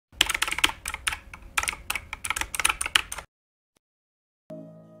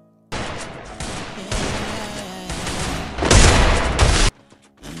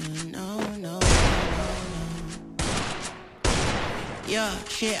Yeah,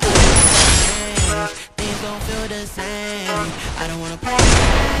 shit, I don't change. Things don't feel the same. I don't wanna play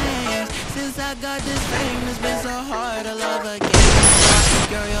games. Since I got this fame, it's been so hard to love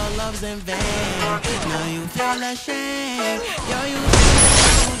again. Girl, your love's in vain. Now you feel ashamed. Yo, you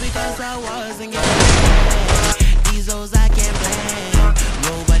feel because I wasn't getting paid. These hoes I can't blame.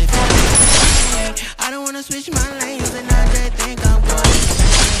 Nobody feels the same. I don't wanna switch my lanes and now they think I'm going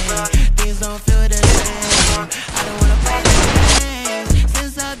insane. Things don't feel the same. I don't wanna play the games.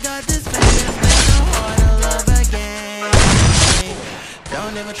 Since I got this fame, it's been so hard to love again.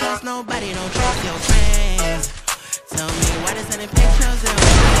 Don't ever trust nobody, don't trust your friends. Tell me why they sending pictures and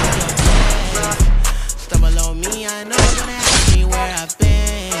your face. Stumble on me, I know you're gonna ask me where I've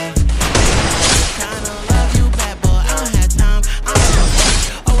been. I'm trying to love you back, but I don't have time. I'm so sick,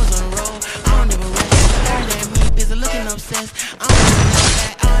 always on the road, I don't even rest. Staring at me, busy looking obsessed. I don't even know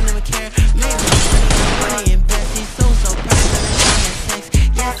that, I don't even care. Maybe money invest, she's so proud that I have sex.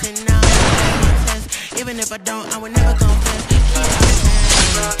 Yes and now, I'm on my test. Even if I don't, I would never confess.